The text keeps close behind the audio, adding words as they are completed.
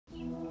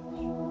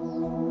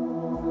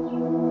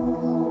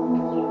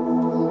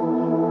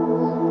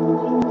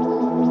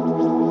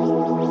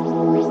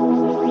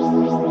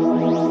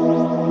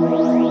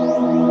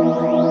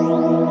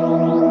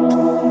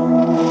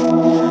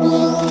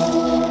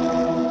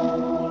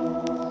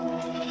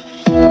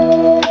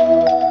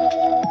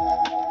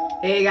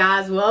Hey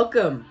guys,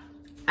 welcome.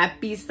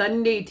 Happy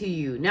Sunday to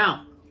you.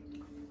 Now,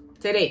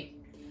 today,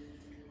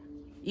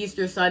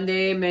 Easter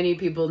Sunday, many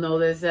people know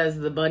this as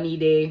the bunny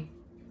day.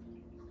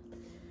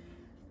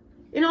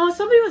 You know,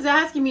 somebody was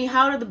asking me,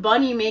 how did the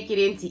bunny make it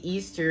into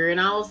Easter? And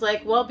I was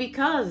like, well,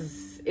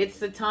 because it's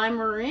the time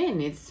we're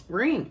in. It's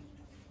spring.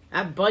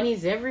 I have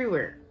bunnies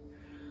everywhere.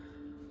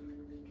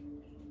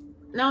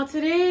 Now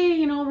today,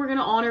 you know, we're going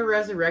to honor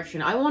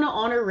resurrection. I want to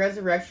honor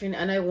resurrection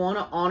and I want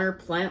to honor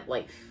plant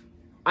life.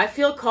 I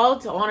feel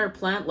called to honor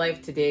plant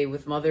life today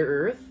with Mother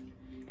Earth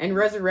and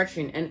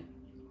resurrection and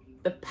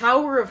the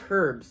power of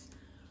herbs.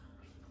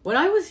 When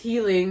I was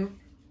healing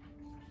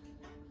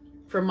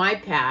from my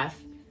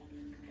path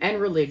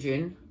and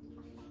religion,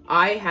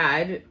 I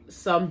had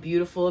some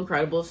beautiful,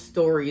 incredible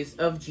stories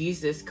of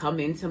Jesus come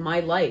into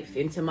my life,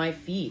 into my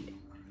feed.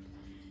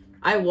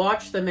 I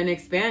watched them and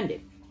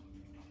expanded.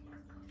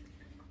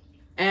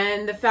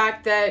 And the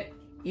fact that,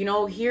 you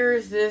know,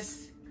 here's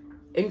this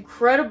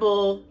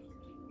incredible,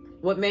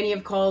 what many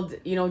have called,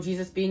 you know,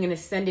 Jesus being an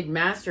ascended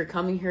master,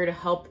 coming here to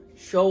help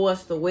show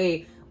us the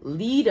way,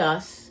 lead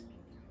us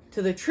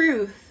to the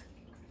truth.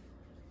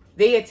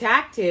 They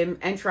attacked him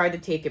and tried to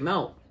take him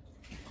out.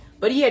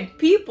 But he had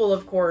people,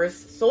 of course,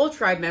 soul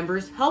tribe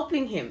members,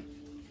 helping him.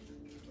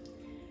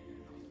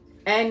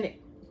 And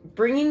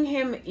bringing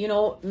him, you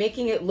know,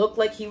 making it look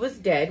like he was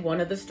dead.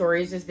 One of the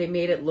stories is they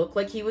made it look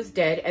like he was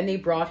dead and they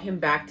brought him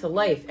back to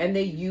life. And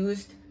they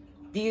used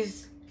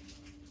these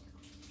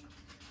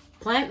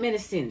plant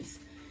medicines.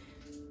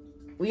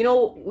 You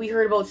know, we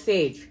heard about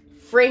sage,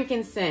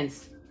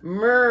 frankincense,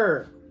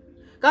 myrrh.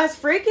 Guys,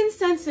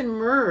 frankincense and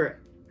myrrh,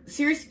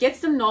 seriously, get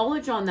some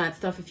knowledge on that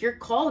stuff. If you're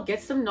called,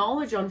 get some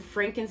knowledge on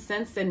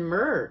frankincense and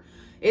myrrh.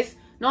 It's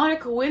not a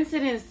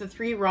coincidence the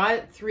three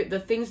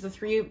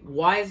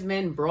wise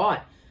men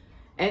brought.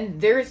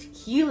 And there's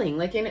healing.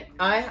 Like,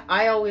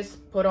 I always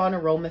put on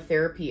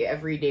aromatherapy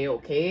every day,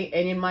 okay?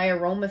 And in my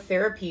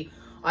aromatherapy,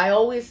 I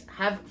always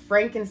have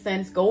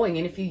frankincense going.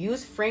 And if you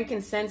use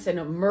frankincense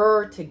and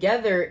myrrh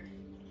together,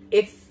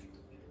 it's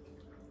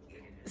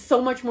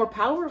so much more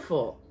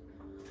powerful.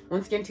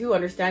 Once again, too,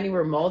 understanding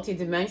we're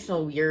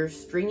multidimensional. We're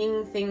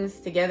stringing things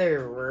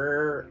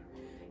together.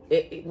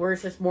 We're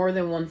just more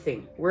than one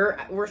thing.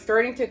 We're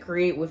starting to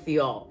create with the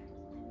all.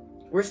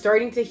 We're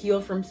starting to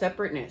heal from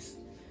separateness.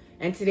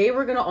 And today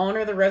we're going to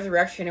honor the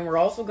resurrection, and we're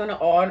also going to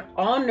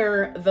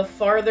honor the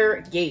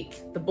farther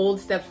gate, the bold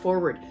step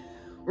forward.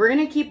 We're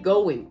going to keep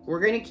going. We're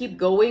going to keep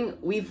going.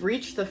 We've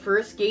reached the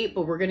first gate,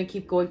 but we're going to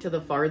keep going to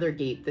the farther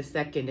gate, the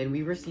second. And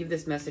we received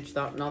this message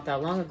not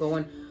that long ago.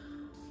 And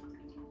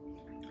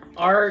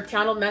our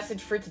channel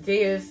message for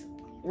today is,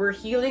 we're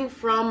healing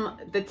from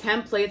the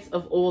templates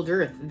of old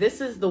earth.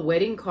 This is the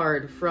wedding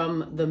card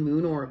from the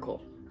Moon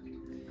Oracle.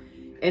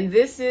 And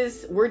this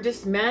is, we're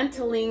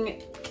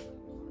dismantling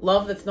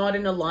love that's not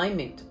in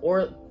alignment,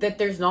 or that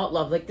there's not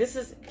love. Like, this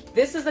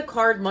is a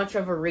card much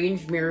of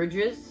arranged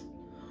marriages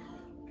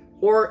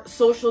or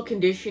social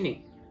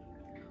conditioning.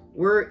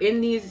 We're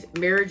in these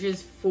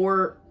marriages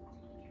for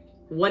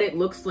what it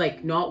looks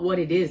like, not what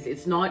it is.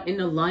 It's not in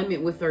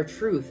alignment with our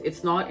truth.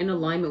 It's not in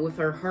alignment with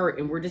our heart.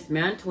 And we're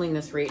dismantling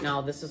this right now.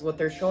 This is what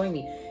they're showing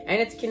me.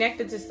 And it's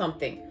connected to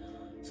something.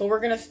 So we're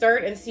going to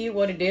start and see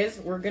what it is.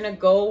 We're going to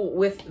go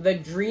with the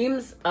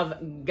Dreams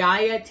of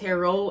Gaia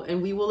Tarot.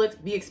 And we will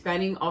be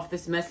expanding off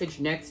this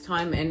message next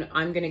time. And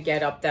I'm going to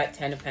get up that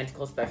 10 of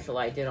Pentacles special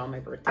I did on my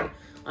birthday.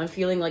 I'm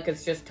feeling like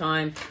it's just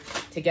time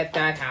to get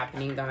that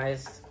happening,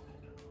 guys.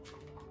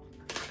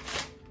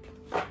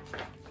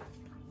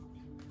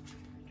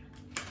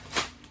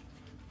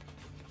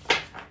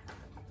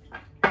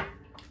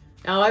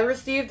 Now, I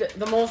received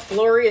the most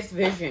glorious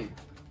vision.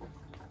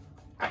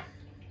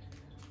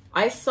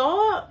 I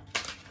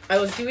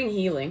was doing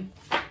healing,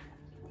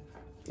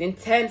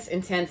 intense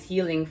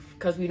healing,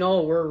 because we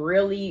know we're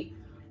really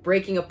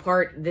breaking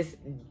apart this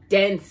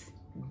dense,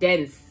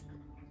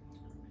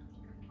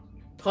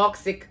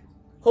 toxic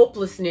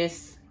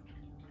hopelessness,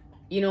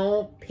 you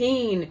know,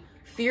 pain,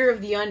 fear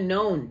of the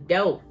unknown,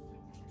 doubt.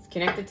 It's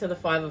connected to the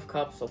Five of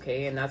Cups,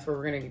 okay? And that's where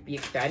we're going to be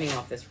expanding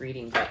off this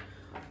reading. But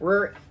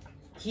we're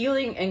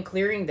healing and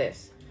clearing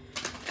this.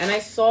 And I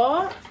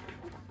saw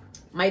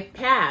my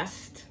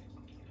past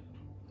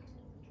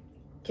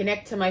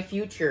connect to my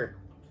future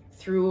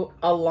through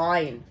a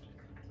line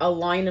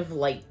of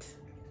light.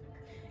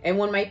 And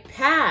when my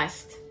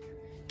past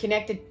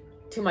connected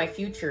to my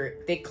future,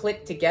 they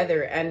clicked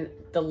together and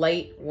the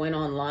light went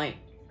online.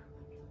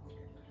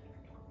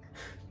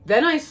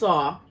 Then I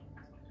saw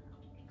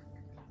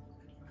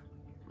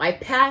my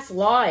past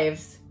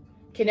lives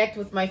connect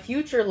with my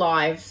future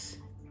lives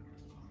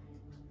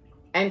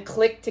and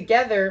click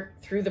together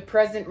through the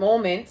present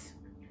moment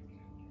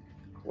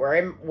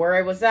where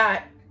I was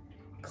at,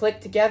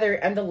 clicked together,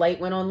 and the light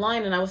went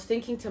online. And I was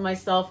thinking to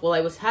myself, while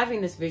I was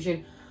having this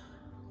vision,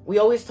 we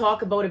always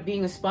talk about it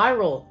being a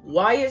spiral.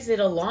 Why is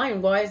it a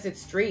line? Why is it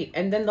straight?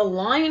 And then the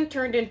line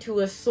turned into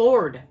a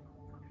sword.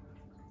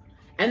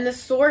 And the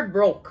sword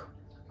broke.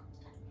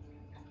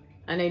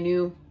 And I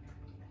knew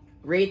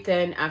right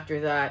then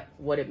after that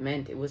what it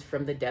meant. It was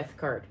from the death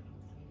card.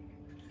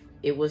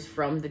 It was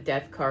from the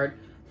Death card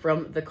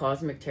from the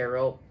Cosmic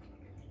Tarot.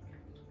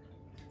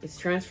 It's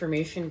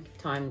transformation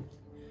time.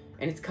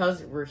 And it's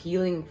because we're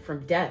healing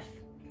from death.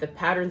 The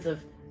patterns of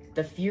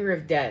the fear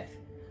of death.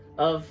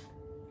 Of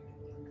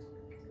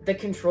the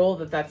control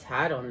that that's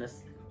had on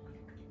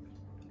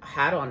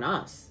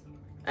us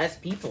as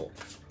people.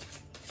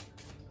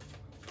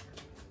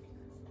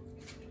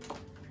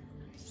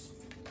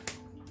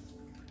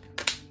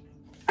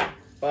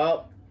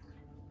 Well,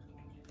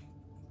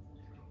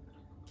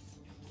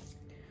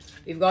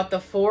 we've got the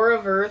Four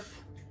of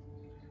Earth.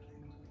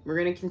 We're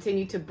going to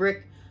continue to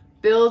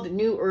build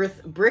new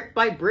earth brick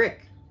by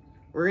brick.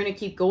 We're going to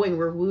keep going.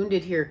 We're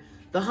wounded here.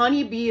 The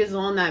honeybee is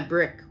on that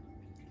brick.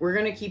 We're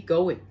going to keep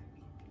going.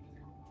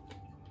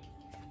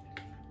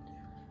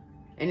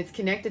 And it's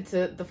connected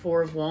to the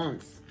Four of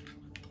Wands.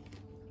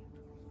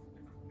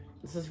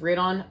 This is right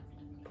on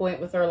point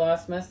with our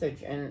last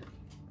message. And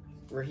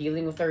we're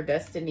healing with our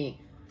destiny.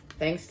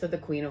 Thanks to the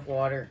Queen of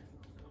Water.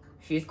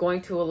 She's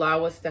going to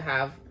allow us to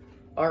have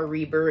our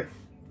rebirth.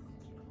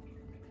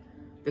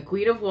 The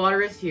Queen of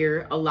Water is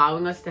here,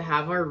 allowing us to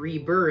have our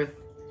rebirth.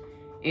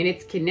 And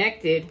it's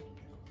connected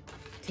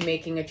to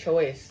making a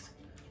choice.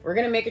 We're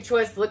going to make a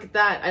choice. Look at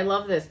that. I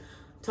love this.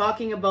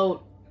 Talking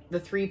about the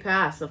three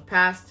paths of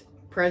past,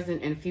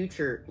 present, and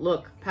future.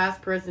 Look,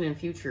 past, present, and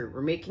future.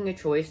 We're making a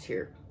choice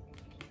here.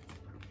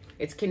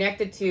 It's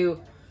connected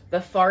to the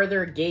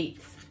farther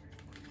gates.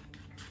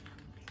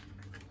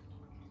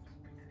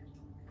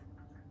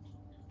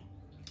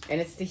 And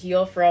it's to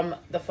heal from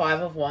the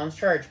Five of Wands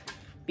charge.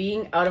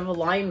 Being out of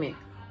alignment.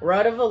 We're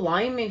out of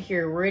alignment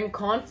here. We're in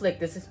conflict.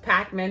 This is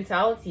pack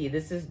mentality.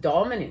 This is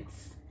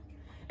dominance.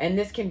 And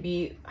this can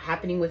be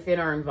happening within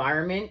our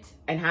environment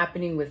and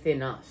happening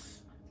within us.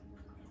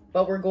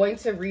 But we're going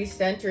to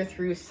recenter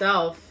through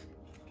self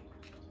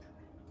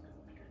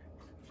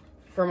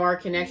from our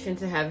connection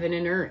to heaven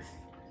and earth.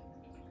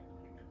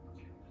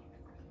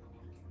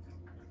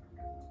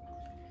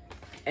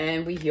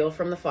 And we heal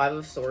from the Five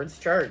of Swords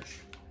charge.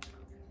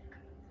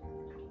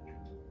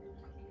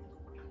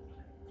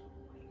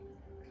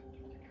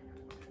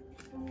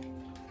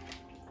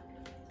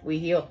 We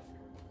heal.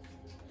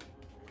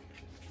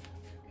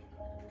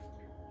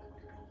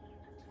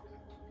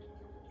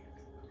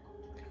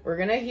 We're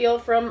going to heal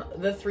from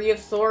the Three of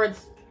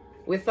Swords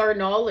with our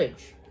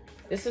knowledge.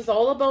 This is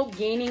all about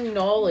gaining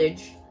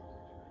knowledge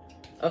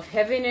of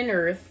heaven and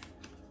earth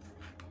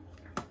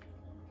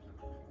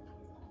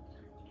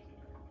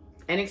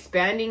and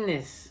expanding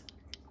this.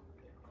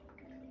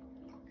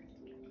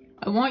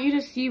 I want you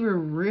to see we're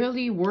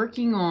really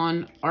working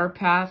on our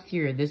path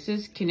here. This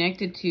is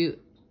connected to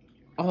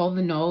all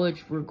the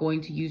knowledge we're going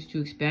to use to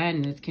expand.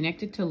 And it's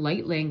connected to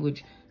light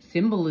language,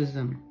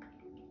 symbolism.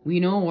 We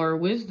know our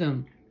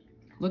wisdom.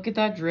 Look at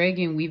that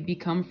dragon. We've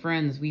become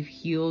friends. We've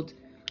healed.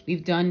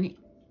 We've done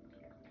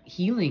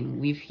healing.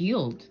 We've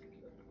healed.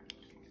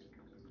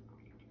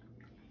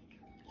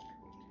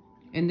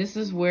 And this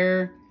is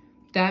where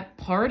that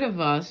part of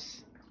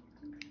us,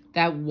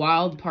 that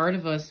wild part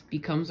of us,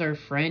 becomes our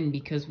friend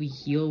because we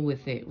heal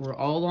with it. We're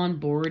all on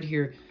board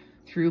here.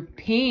 Through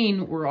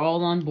pain, we're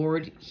all on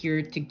board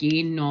here to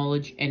gain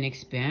knowledge and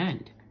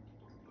expand.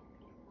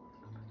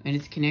 And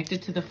it's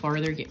connected to the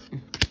farther gate.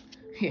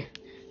 Yeah,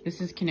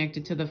 this is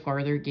connected to the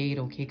farther gate,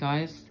 okay,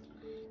 guys?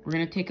 We're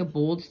going to take a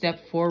bold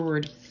step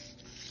forward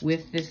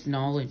with this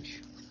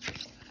knowledge.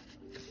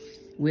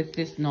 With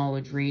this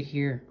knowledge right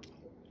here.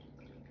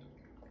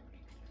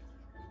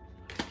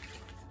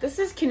 This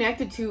is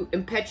connected to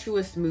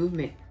impetuous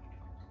movement.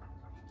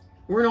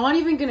 We're not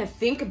even going to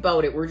think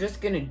about it. We're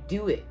just going to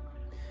do it.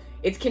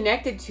 It's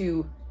connected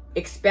to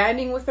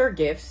expanding with our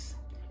gifts.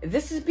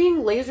 This is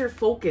being laser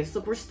focused.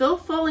 Look, we're still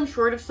falling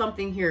short of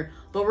something here,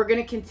 but we're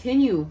going to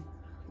continue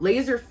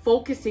laser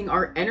focusing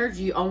our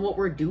energy on what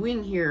we're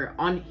doing here,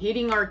 on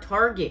hitting our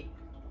target,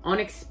 on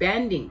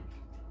expanding.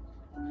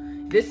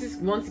 This is,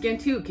 once again,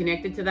 too,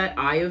 connected to that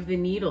eye of the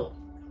needle.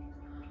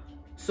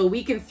 So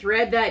we can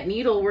thread that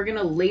needle. We're going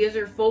to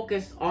laser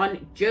focus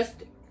on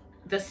just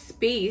the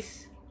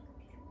space,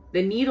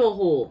 the needle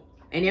hole,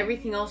 and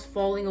everything else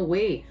falling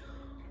away.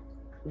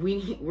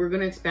 We're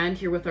going to expand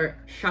here with our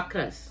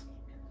chakras.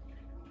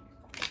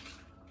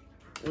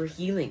 We're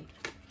healing.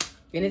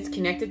 And it's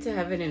connected to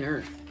heaven and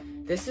earth.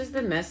 This is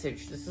the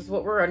message. This is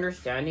what we're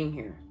understanding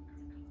here.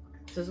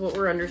 This is what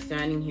we're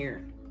understanding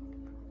here.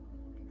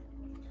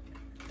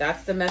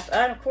 That's the mess.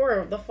 And of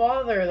course, the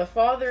father. The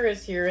father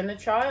is here and the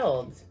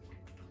child.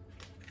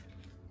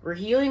 We're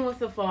healing with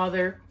the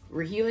father.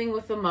 We're healing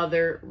with the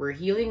mother. We're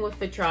healing with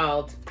the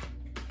child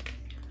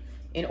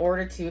in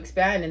order to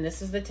expand. And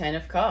this is the Ten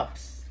of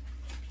Cups.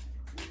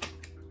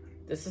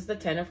 This is the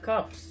Ten of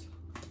Cups.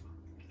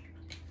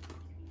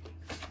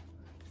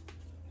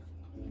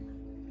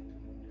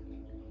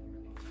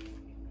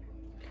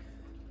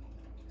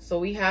 So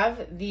we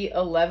have the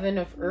 11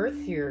 of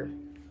Earth here.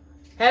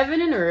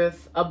 Heaven and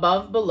earth,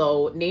 above,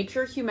 below,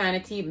 nature,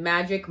 humanity,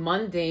 magic,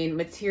 mundane,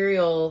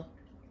 material,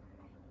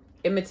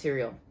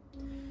 immaterial.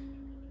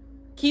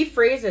 Key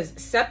phrases: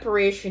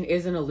 separation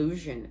is an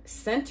illusion.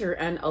 Center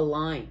and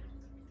align.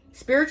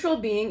 Spiritual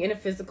being in a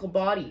physical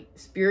body.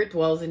 Spirit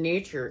dwells in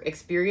nature.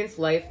 Experience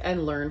life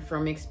and learn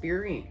from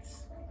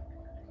experience.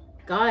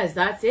 Guys,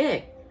 that's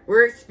it.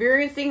 We're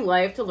experiencing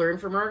life to learn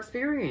from our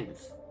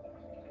experience.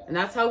 And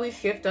that's how we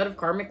shift out of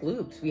karmic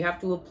loops. We have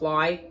to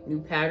apply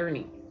new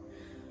patterning.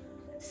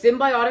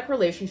 Symbiotic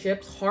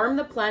relationships harm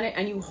the planet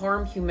and you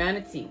harm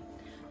humanity.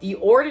 The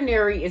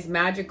ordinary is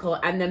magical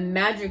and the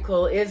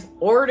magical is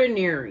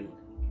ordinary.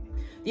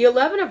 The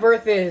 11 of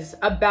Earth is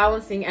a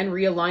balancing and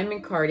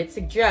realignment card. It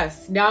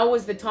suggests now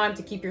is the time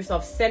to keep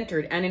yourself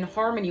centered and in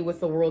harmony with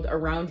the world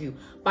around you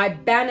by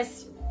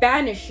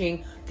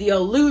banishing the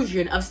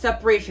illusion of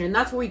separation. And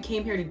that's what we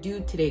came here to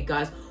do today,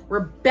 guys.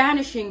 We're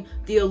banishing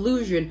the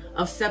illusion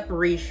of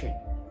separation.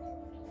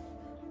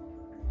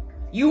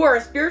 You are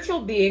a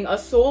spiritual being, a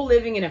soul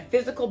living in a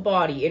physical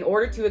body. In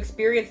order to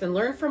experience and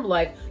learn from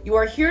life, you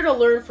are here to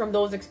learn from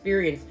those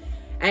experiences.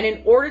 And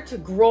in order to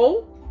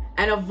grow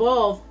and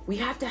evolve, we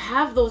have to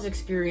have those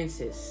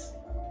experiences.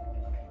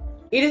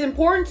 It is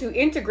important to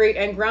integrate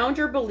and ground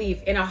your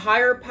belief in a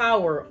higher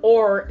power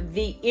or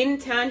the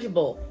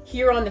intangible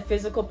here on the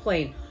physical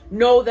plane.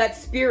 Know that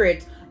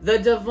spirit, the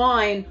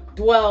divine,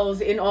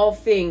 dwells in all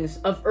things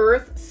of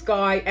earth,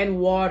 sky, and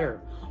water.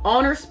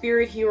 Honor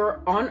spirit here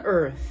on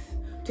earth.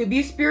 To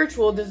be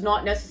spiritual does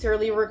not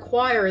necessarily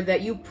require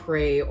that you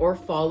pray or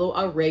follow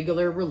a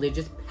regular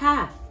religious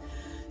path.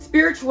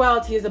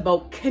 Spirituality is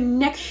about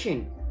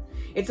connection.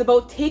 It's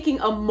about taking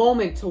a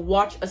moment to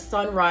watch a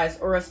sunrise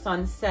or a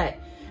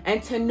sunset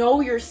and to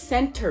know your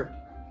center,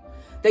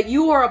 that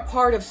you are a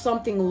part of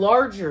something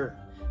larger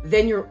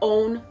than your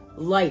own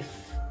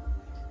life.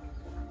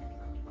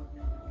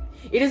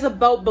 It is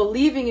about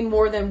believing in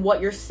more than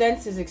what your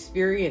senses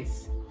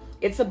experience.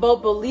 It's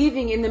about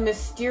believing in the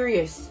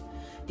mysterious,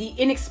 the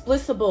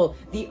inexplicable,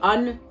 the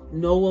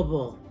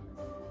unknowable.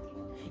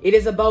 It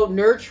is about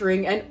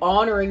nurturing and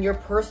honoring your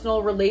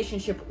personal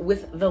relationship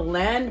with the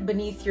land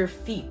beneath your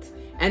feet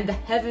and the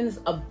heavens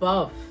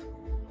above.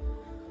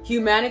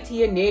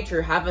 Humanity and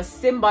nature have a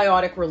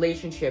symbiotic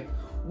relationship.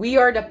 We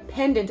are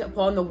dependent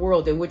upon the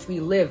world in which we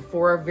live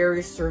for our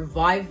very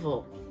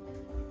survival.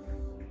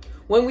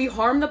 When we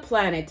harm the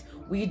planet,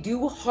 we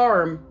do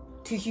harm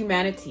to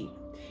humanity.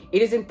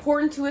 It is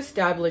important to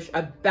establish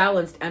a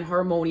balanced and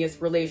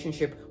harmonious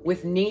relationship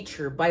with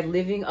nature by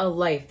living a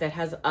life that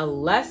has a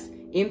less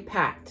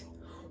impact,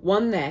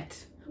 one that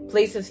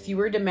places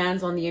fewer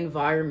demands on the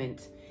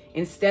environment.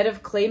 Instead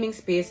of claiming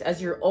space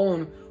as your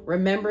own,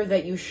 remember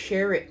that you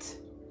share it.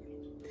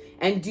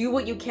 And do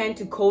what you can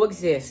to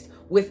coexist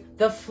with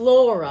the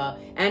flora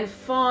and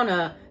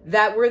fauna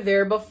that were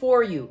there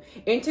before you.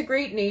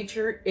 Integrate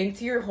nature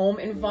into your home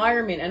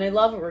environment. And I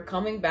love it. We're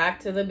coming back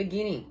to the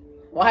beginning.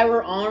 Why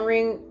we're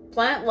honoring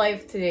plant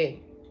life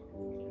today.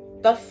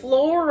 The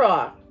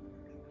flora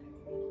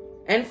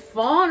and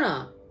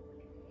fauna.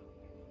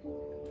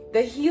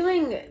 The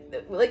healing,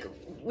 like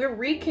we're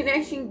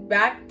reconnecting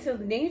back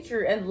to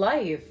nature and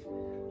life.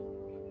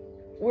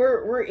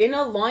 We're in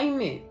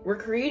alignment. We're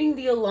creating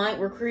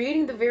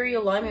the very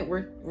alignment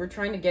we're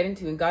trying to get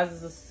into. And guys,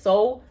 this is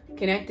so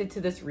connected to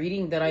this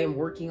reading that I am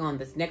working on,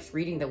 this next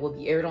reading that will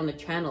be aired on the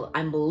channel.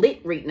 I'm lit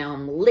right now.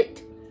 I'm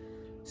lit.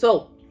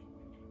 So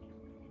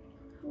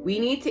we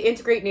need to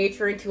integrate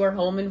nature into our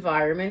home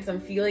environments. I'm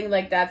feeling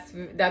like that's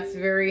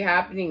very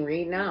happening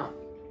right now.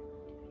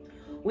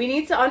 We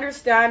need to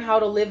understand how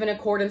to live in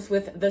accordance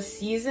with the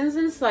seasons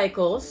and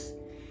cycles,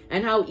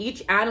 and how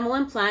each animal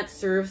and plant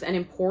serves an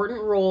important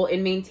role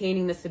in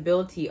maintaining the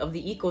stability of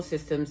the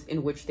ecosystems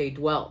in which they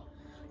dwell.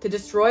 To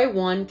destroy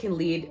one can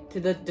lead to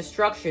the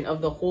destruction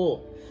of the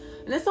whole.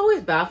 And this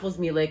always baffles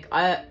me. Like,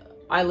 I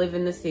live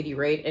in the city,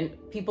 right? And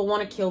people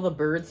want to kill the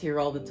birds here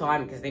all the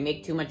time because they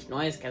make too much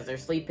noise because they're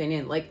sleeping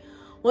in. Like,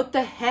 what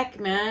the heck,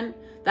 man?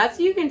 That's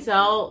how you can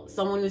tell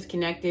someone who's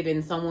connected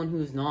and someone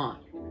who's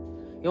not.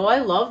 You know, I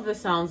love the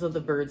sounds of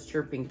the birds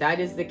chirping. That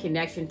is the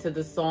connection to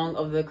the song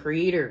of the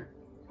creator.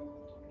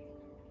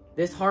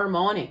 This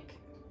harmonic.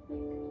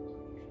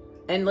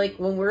 And like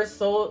when we're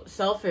so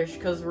selfish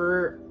because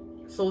we're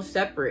so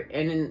separate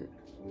and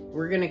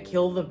we're gonna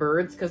kill the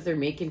birds because they're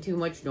making too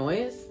much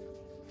noise.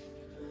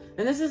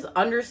 And this is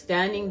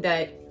understanding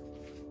that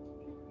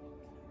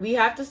we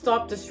have to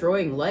stop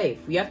destroying life.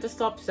 We have to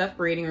stop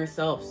separating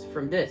ourselves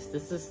from this.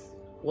 This is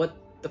what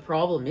the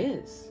problem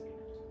is.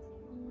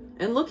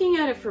 And looking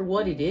at it for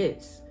what it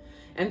is.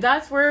 And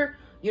that's where,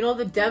 you know,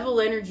 the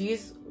devil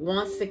energies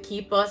wants to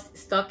keep us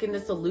stuck in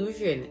this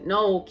illusion.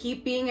 No,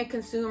 keep being a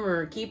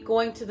consumer. Keep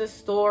going to the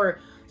store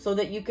so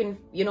that you can,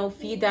 you know,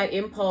 feed that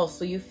impulse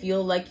so you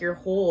feel like you're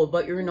whole,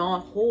 but you're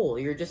not whole.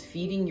 You're just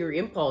feeding your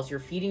impulse. You're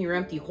feeding your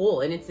empty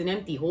hole, and it's an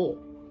empty hole.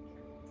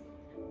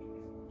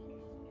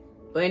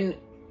 When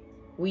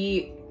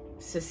we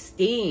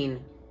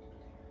sustain,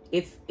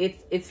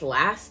 it's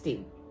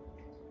lasting.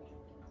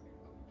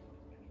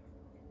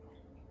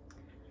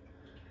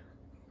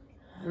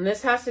 And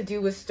this has to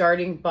do with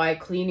starting by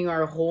cleaning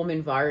our home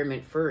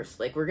environment first.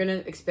 Like, we're going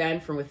to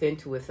expand from within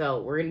to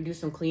without. We're going to do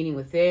some cleaning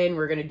within.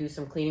 We're going to do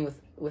some cleaning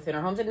within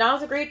our homes. And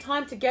now's a great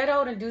time to get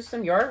out and do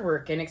some yard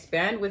work and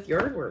expand with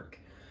yard work.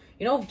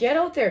 You know, get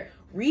out there.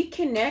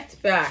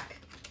 Reconnect back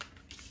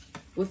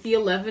with the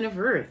 11 of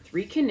Earth.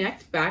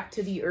 Reconnect back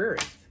to the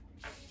Earth.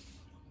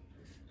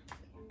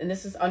 And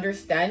this is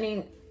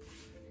understanding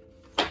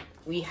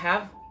we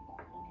have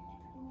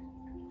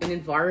an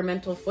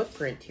environmental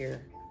footprint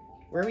here.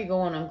 Where are we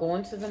going? I'm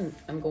going to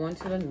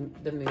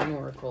the Moon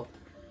Oracle.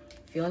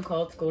 Feeling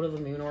called to go to the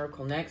Moon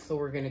Oracle next, so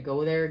we're gonna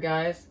go there,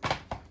 guys.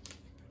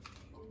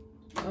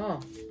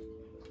 Oh,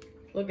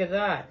 look at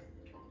that.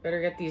 Better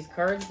get these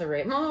cards the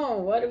right. Oh,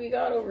 what do we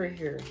got over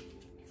here?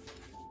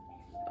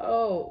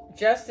 Oh,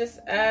 Justice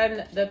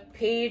and the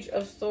Page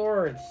of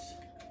Swords.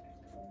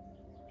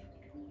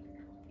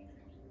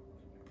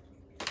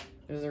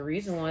 There's a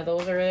reason why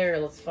those are there.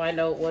 Let's find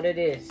out what it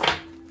is.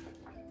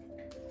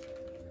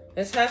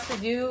 This has to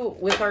do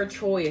with our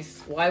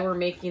choice. Why we're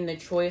making the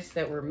choice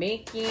that we're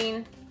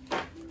making.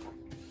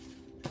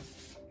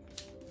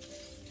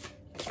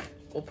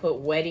 We'll put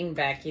wedding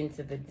back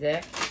into the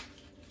deck.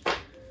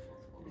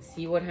 And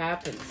see what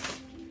happens.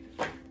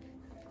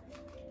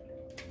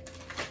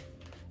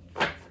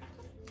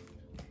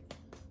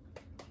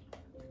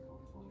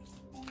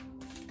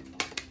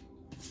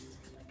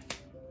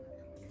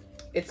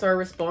 It's our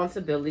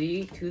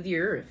responsibility to the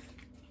Earth.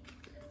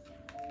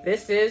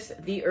 This is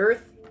the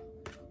Earth.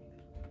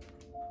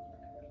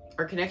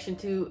 Our connection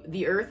to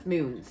the Earth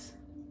moons.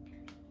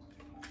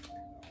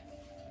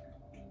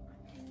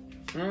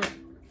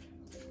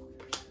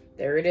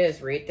 There it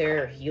is, right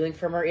there. Healing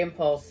from our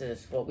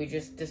impulses, what we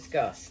just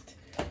discussed.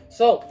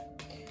 So,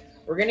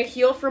 we're going to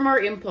heal from our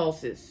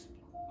impulses.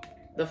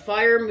 The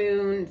fire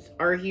moons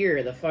are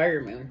here, the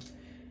fire moon.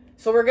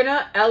 So we're going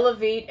to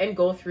elevate and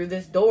go through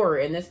this door.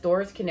 And this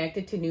door is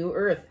connected to New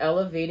Earth,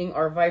 elevating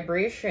our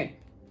vibration.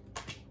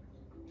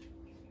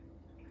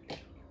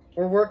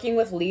 We're working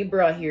with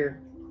Libra here.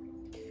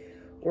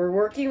 We're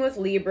working with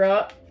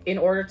Libra in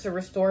order to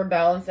restore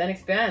balance and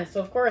expand.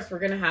 So, of course, we're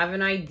going to have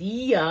an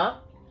idea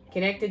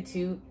connected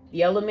to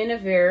the element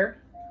of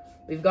air.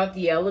 We've got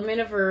the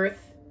element of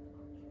earth.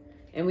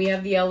 And we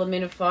have the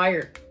element of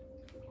fire.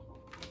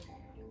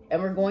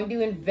 And we're going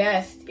to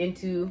invest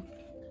into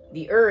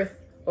the earth.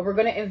 But we're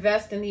going to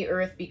invest in the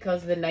earth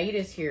because the night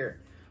is here.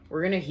 We're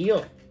going to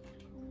heal.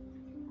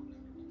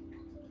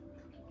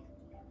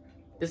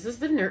 This is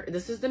the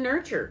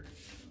nurture.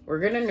 We're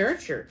going to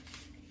nurture.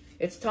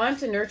 It's time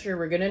to nurture.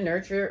 We're going to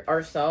nurture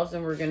ourselves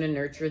and we're going to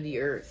nurture the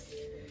earth.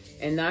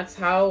 And that's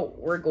how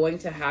we're going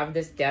to have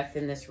this death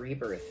and this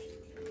rebirth.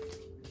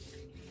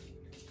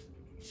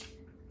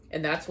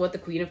 And that's what the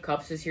Queen of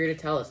Cups is here to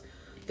tell us.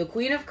 The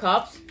Queen of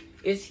Cups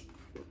is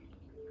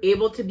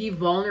able to be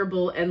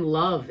vulnerable and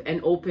love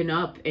and open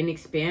up and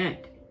expand.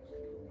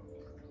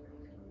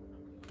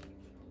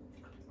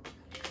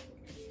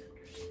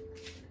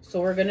 So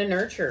we're going to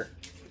nurture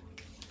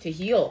to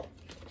heal.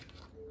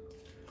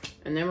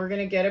 And then we're going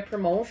to get a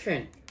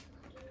promotion.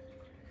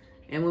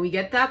 And when we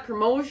get that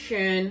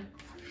promotion,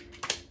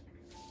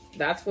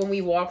 that's when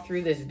we walk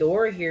through this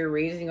door here,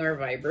 raising our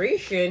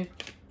vibration.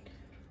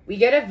 We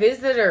get a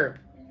visitor.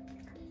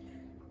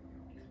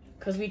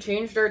 Because we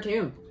changed our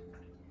tune.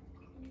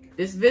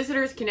 This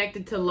visitor is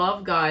connected to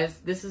love, guys.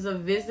 This is a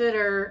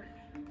visitor.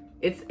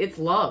 It's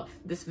love.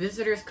 This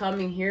visitor is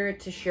coming here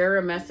to share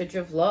a message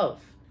of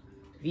love.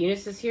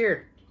 Venus is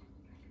here.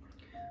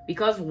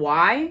 Because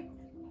why?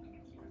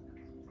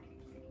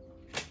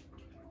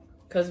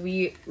 Because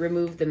we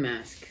removed the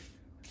mask.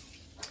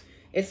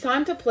 It's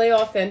time to play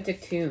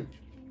authentic tune.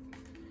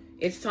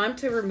 It's time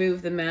to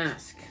remove the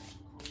mask.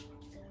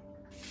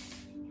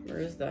 Where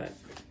is that?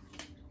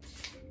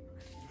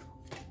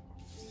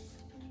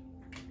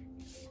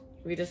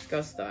 We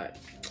discussed that.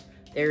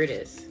 There it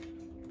is.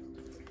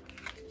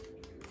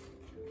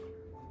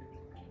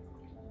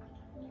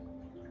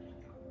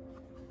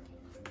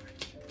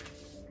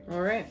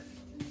 All right.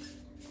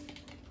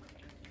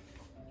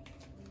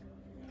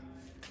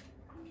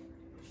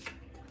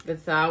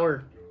 It's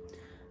hour.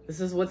 This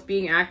is what's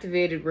being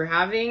activated. We're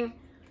having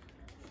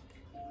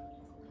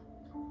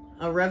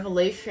a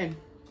revelation.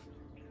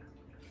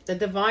 The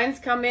divines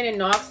come in and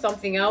knock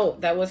something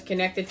out that was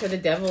connected to the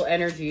devil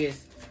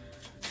energies.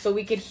 So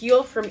we could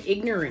heal from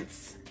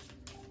ignorance.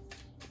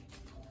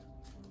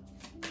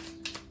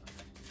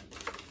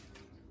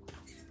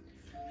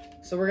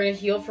 So we're going to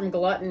heal from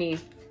gluttony.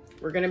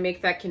 We're going to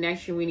make that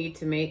connection we need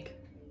to make.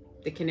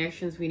 The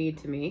connections we need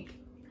to make.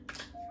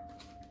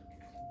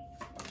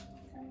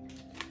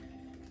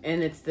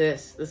 And it's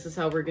this. This is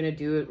how we're going to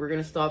do it. We're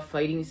going to stop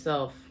fighting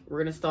self. We're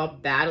going to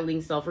stop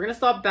battling self. We're going to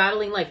stop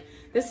battling life.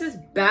 This is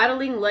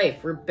battling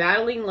life. We're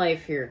battling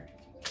life here.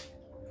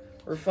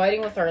 We're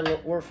fighting with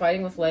life. We're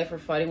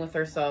fighting with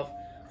ourselves.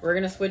 We're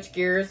going to switch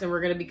gears and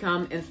we're going to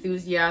become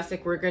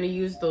enthusiastic. We're going to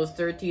use those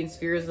 13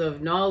 spheres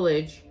of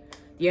knowledge,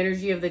 the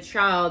energy of the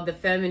child, the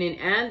feminine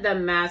and the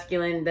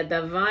masculine. The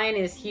divine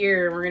is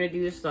here. We're going to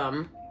do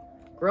some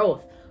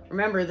growth.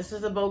 Remember, this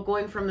is about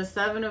going from the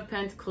 7 of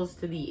Pentacles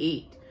to the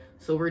 8.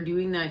 So we're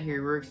doing that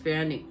here. We're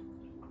expanding.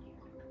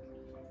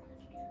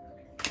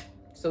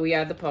 So we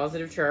add the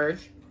positive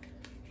charge.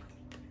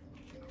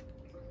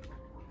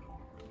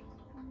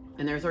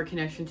 And there's our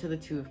connection to the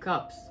Two of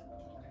Cups.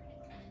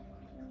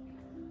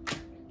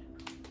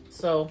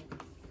 So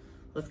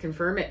let's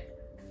confirm it.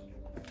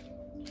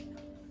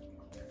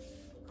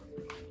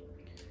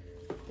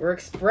 We're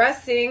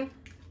expressing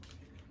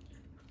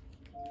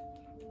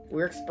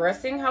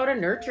how to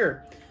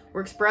nurture.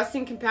 We're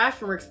expressing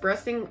compassion. We're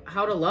expressing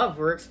how to love.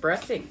 We're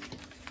expressing.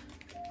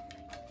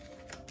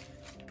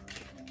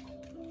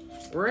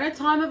 We're in a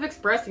time of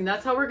expressing.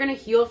 That's how we're going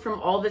to heal from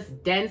all this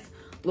dense,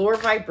 lower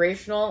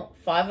vibrational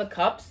Five of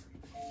Cups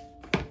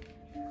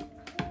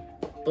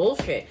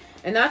bullshit.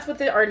 And that's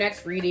what our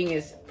next reading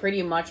is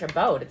pretty much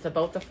about. It's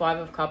about the Five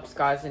of Cups,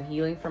 guys, and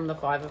healing from the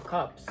Five of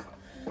Cups.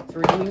 So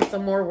we're doing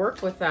some more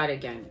work with that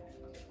again.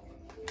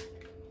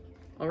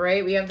 All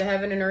right, we have the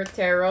Heaven and Earth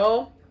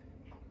Tarot.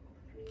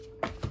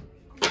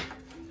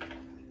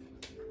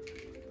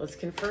 Let's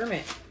confirm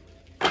it.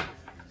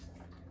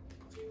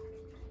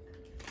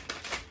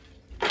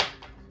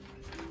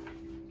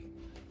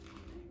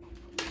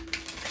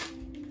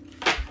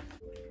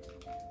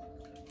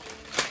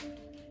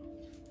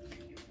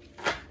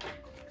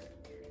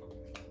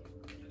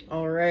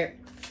 All right.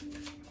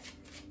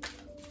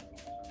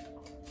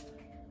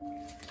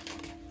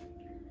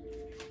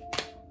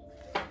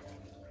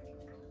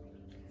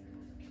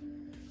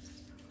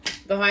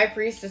 The High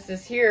Priestess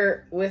is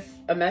here with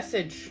a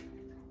message.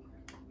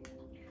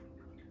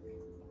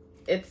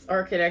 It's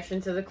our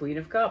connection to the Queen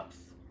of Cups.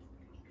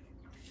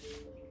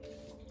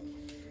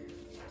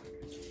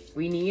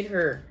 We need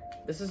her.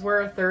 This is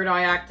where our third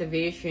eye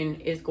activation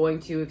is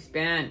going to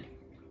expand.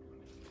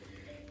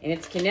 And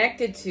it's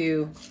connected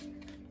to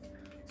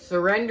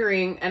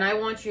surrendering. And I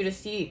want you to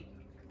see.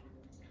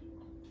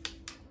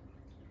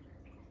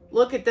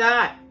 Look at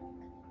that.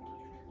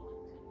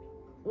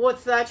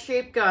 What's that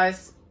shape,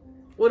 guys?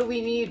 What do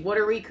we need? What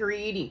are we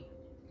creating?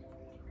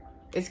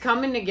 It's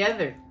coming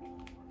together.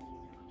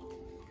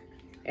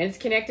 And it's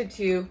connected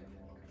to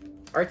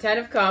our Ten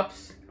of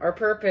Cups, our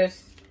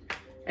purpose,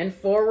 and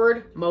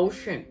forward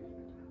motion.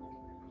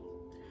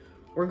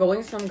 We're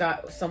going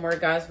somewhere,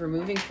 guys. We're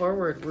moving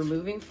forward. We're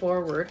moving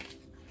forward.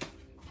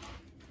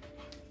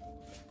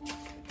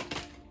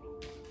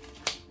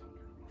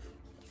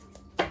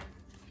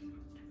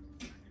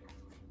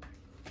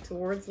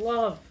 Towards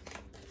love.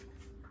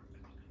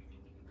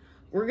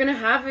 We're going to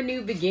have a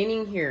new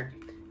beginning here.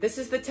 This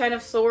is the Ten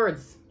of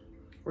Swords.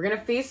 We're going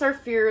to face our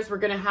fears. We're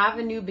going to have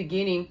a new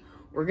beginning.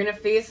 We're going to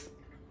face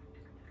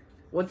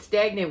what's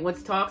stagnant,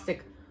 what's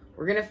toxic.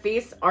 We're going to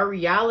face our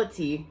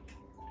reality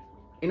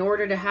in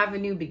order to have a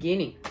new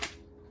beginning.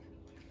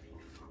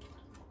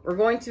 We're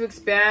going to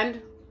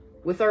expand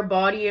with our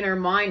body and our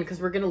mind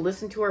because we're going to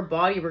listen to our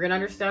body. We're going to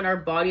understand our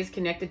body is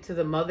connected to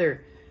the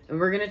mother. And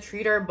we're going to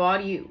treat our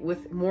body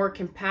with more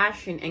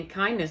compassion and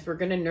kindness. We're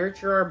going to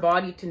nurture our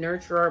body to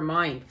nurture our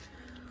mind.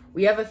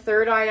 We have a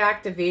third eye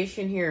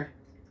activation here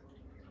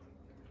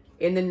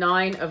in the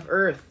Nine of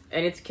Earth.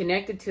 And it's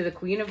connected to the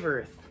Queen of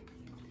Earth.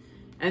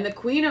 And the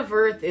Queen of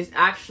Earth is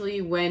actually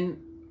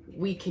when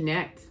we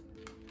connect.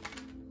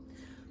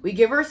 We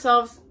give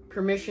ourselves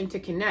permission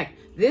to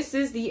connect. This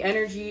is the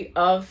energy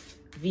of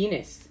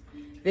Venus.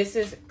 This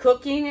is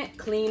cooking,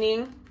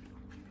 cleaning,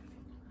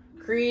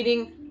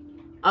 creating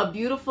a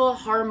beautiful,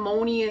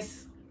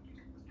 harmonious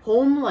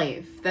home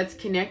life that's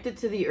connected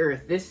to the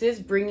earth. This is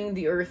bringing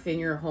the earth in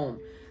your home.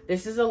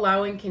 This is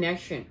allowing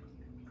connection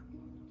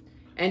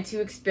and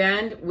to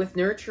expand with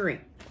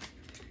nurturing.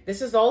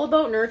 This is all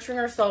about nurturing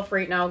ourselves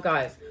right now,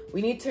 guys.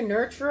 We need to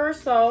nurture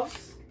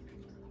ourselves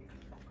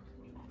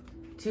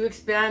to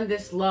expand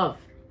this love.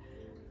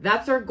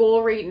 That's our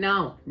goal right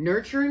now.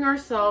 Nurturing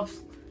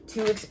ourselves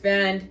to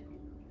expand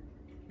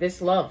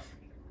this love.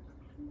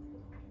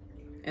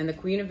 And the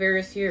Queen of Air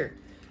is here.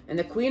 And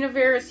the Queen of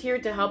Air is here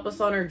to help us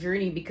on our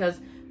journey because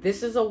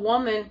this is a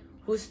woman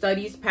who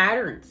studies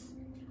patterns.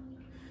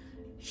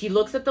 She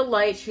looks at the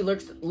light, she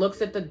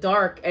looks at the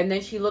dark, and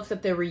then she looks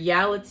at the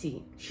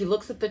reality. She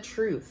looks at the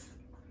truth.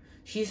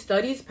 She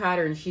studies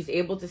patterns. She's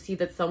able to see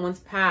that someone's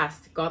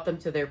past got them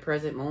to their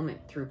present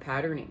moment through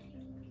patterning.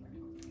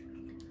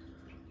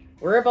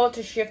 We're about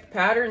to shift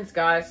patterns,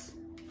 guys.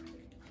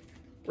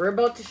 We're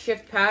about to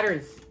shift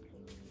patterns.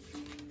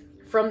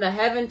 From the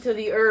heaven to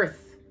the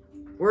earth.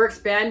 We're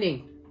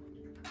expanding.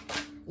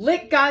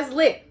 Lit, guys,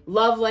 lit.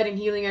 Love, light, and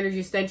healing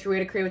energy sent your way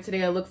to create with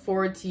today. I look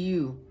forward to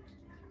you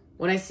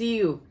when I see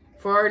you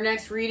for our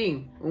next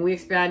reading when we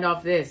expand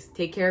off this.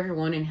 Take care,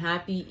 everyone, and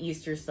happy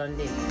Easter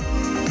Sunday.